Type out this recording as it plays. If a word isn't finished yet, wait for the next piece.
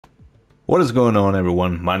What is going on,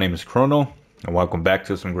 everyone? My name is Chrono and welcome back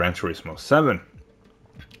to some Gran Turismo 7.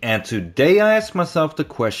 And today I asked myself the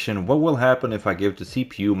question, what will happen if I give the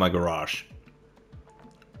CPU my garage?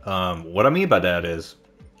 What I mean by that is,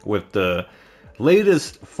 with the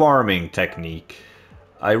latest farming technique,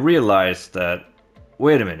 I realized that,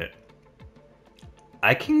 wait a minute,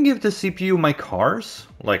 I can give the CPU my cars,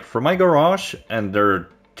 like for my garage, and they're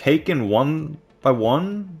taken one by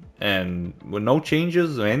one and with no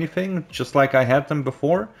changes or anything, just like I had them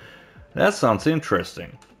before. That sounds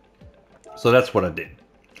interesting. So that's what I did.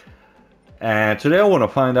 And today I want to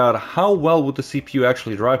find out how well would the CPU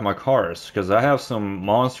actually drive my cars, because I have some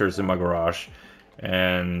monsters in my garage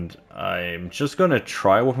and I'm just gonna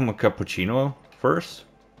try with a cappuccino first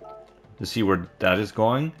to see where that is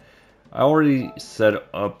going. I already set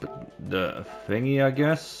up the thingy, I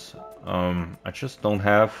guess. I just don't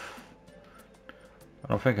have... I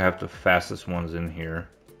don't think I have the fastest ones in here,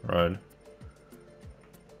 right?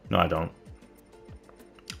 No, I don't.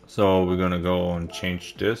 So we're gonna go and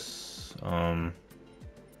change this. I'm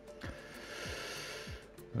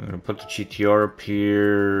gonna put the GTR up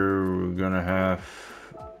here. We're gonna have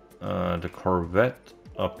the Corvette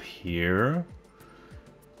up here.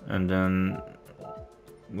 And then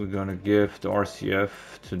we're gonna give the RCF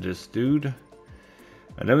to this dude.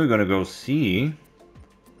 And then we're gonna go see.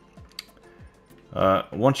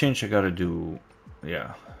 One change I gotta do,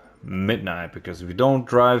 yeah, midnight, because if you don't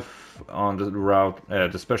drive on the route,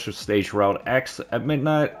 the special stage route X at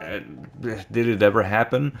midnight, did it ever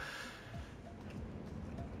happen?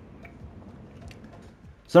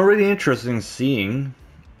 It's already interesting seeing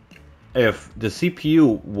if the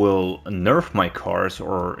CPU will nerf my cars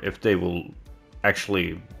or if they will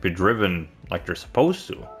actually be driven like they're supposed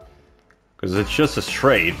to. Because it's just a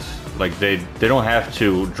straight, like they don't have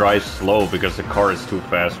to drive slow because the car is too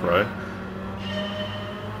fast, right?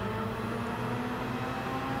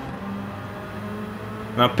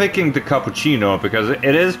 I'm picking the cappuccino because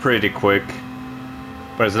it is pretty quick,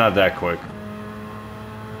 but it's not that quick.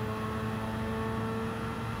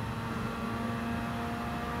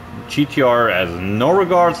 GTR has no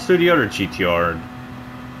regards to the other GTR.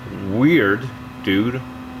 Weird, dude.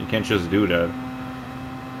 You can't just do that.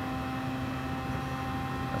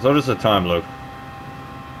 So does the time look?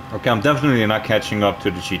 Okay, I'm definitely not catching up to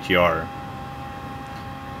the GTR.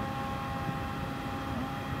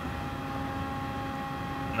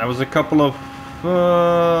 That was a couple of...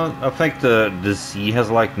 I think the Z has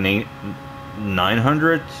like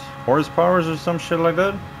 900 horsepower or some shit like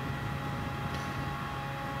that.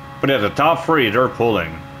 But yeah, the top three, they're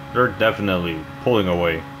pulling. They're definitely pulling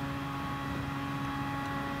away.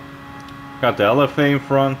 Got the LFA in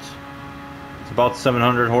front. It's about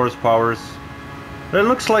 700 horsepower. But it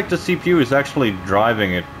looks like the CPU is actually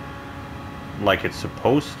driving it like it's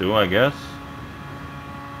supposed to, I guess.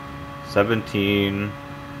 17...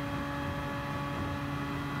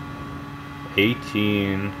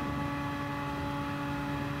 18...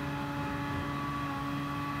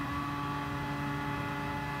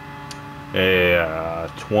 Yeah,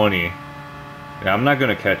 20. Yeah, I'm not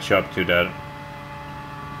gonna catch up to that.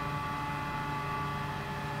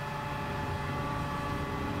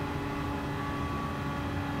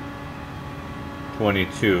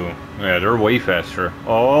 $22. Yeah, they're way faster.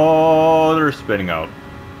 Oh, they're spinning out.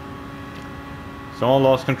 Someone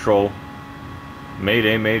lost control.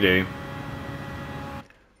 Mayday, mayday.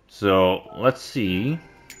 So, let's see.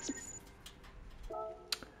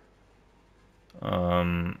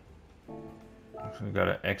 We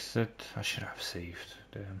gotta exit. I should have saved.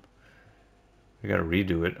 Damn. We gotta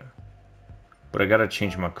redo it. But I gotta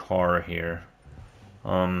change my car here.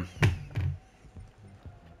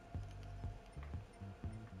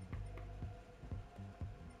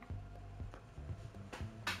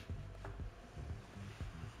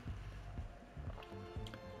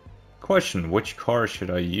 Question, which car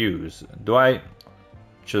should I use? Do I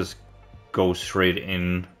just go straight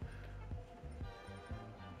in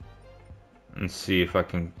and see if I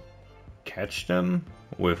can catch them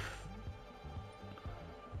with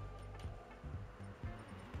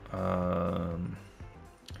but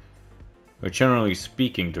generally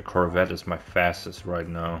speaking, the Corvette is my fastest right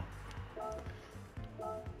now.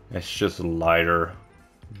 It's just lighter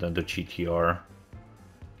than the GTR.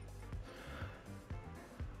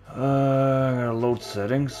 I gotta load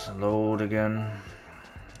settings, load again,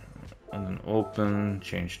 and then open,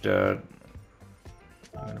 change that.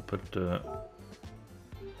 I'm gonna put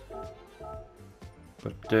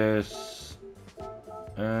this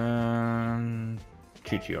and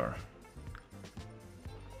GTR.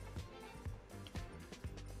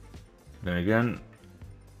 Then again,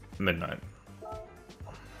 midnight.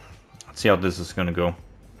 Let's see how this is gonna go.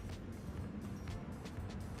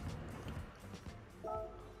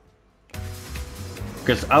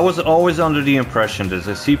 Because I was always under the impression that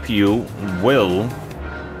the CPU will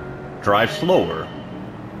drive slower.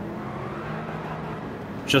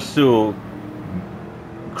 Just to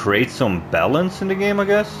create some balance in the game, I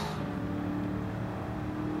guess.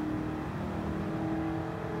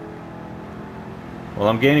 Well,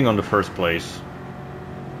 I'm gaining on the first place.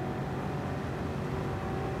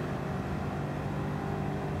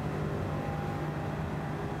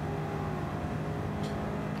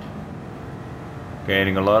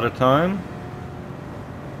 Gaining a lot of time.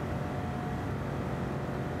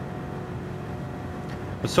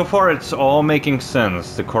 But so far it's all making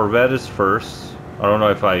sense. The Corvette is first. I don't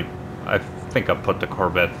know if I think I put the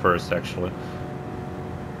Corvette first actually.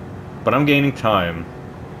 But I'm gaining time.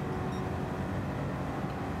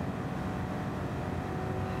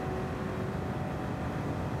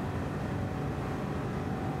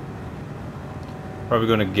 Probably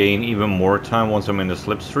gonna gain even more time once I'm in the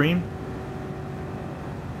slipstream.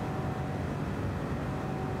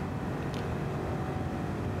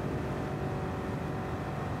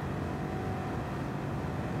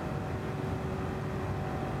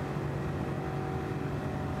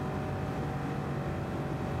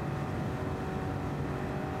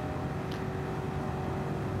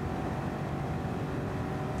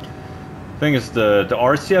 Thing is, the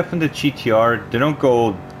RCF and the GTR, they don't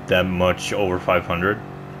go that much over 500.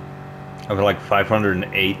 I feel like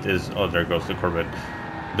 508 is... Oh, there goes the Corvette.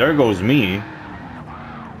 There goes me.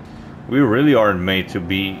 We really aren't made to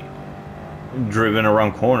be driven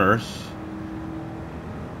around corners.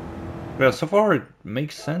 Yeah, so far it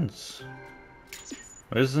makes sense.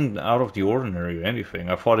 It isn't out of the ordinary or anything.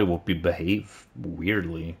 I thought it would behave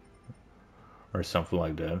weirdly. Or something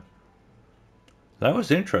like that. That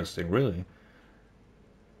was interesting, really.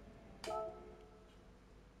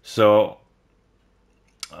 So,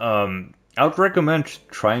 I would recommend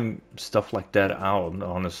trying stuff like that out,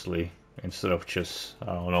 honestly, instead of just,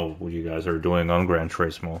 I don't know what you guys are doing on Gran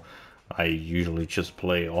Turismo. I usually just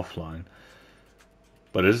play offline.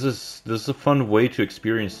 But this is a fun way to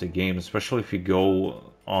experience the game, especially if you go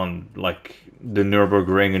on, like, the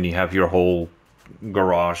Nürburgring and you have your whole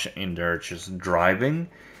garage in there just driving.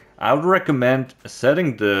 I would recommend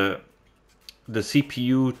setting the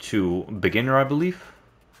CPU to beginner, I believe,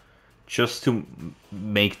 just to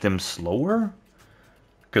make them slower.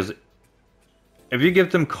 Because if you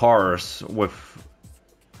give them cars with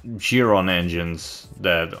Giron engines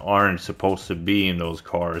that aren't supposed to be in those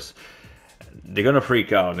cars, they're gonna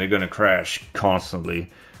freak out, they're gonna crash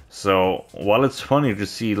constantly. So while it's funny to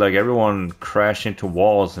see like everyone crash into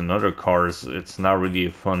walls in other cars, it's not really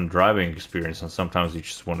a fun driving experience, and sometimes you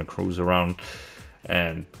just want to cruise around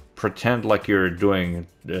and pretend like you're doing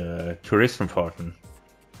Touristenfahrten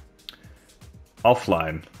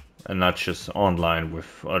offline and not just online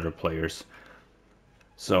with other players.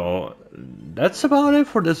 So that's about it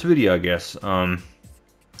for this video, I guess.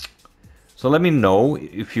 So let me know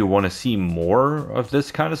if you want to see more of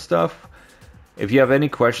this kind of stuff. If you have any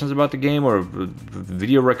questions about the game or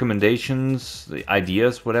video recommendations,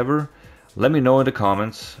 ideas, whatever, let me know in the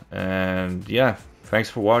comments. And yeah, thanks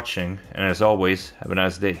for watching. And as always, have a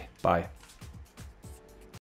nice day. Bye.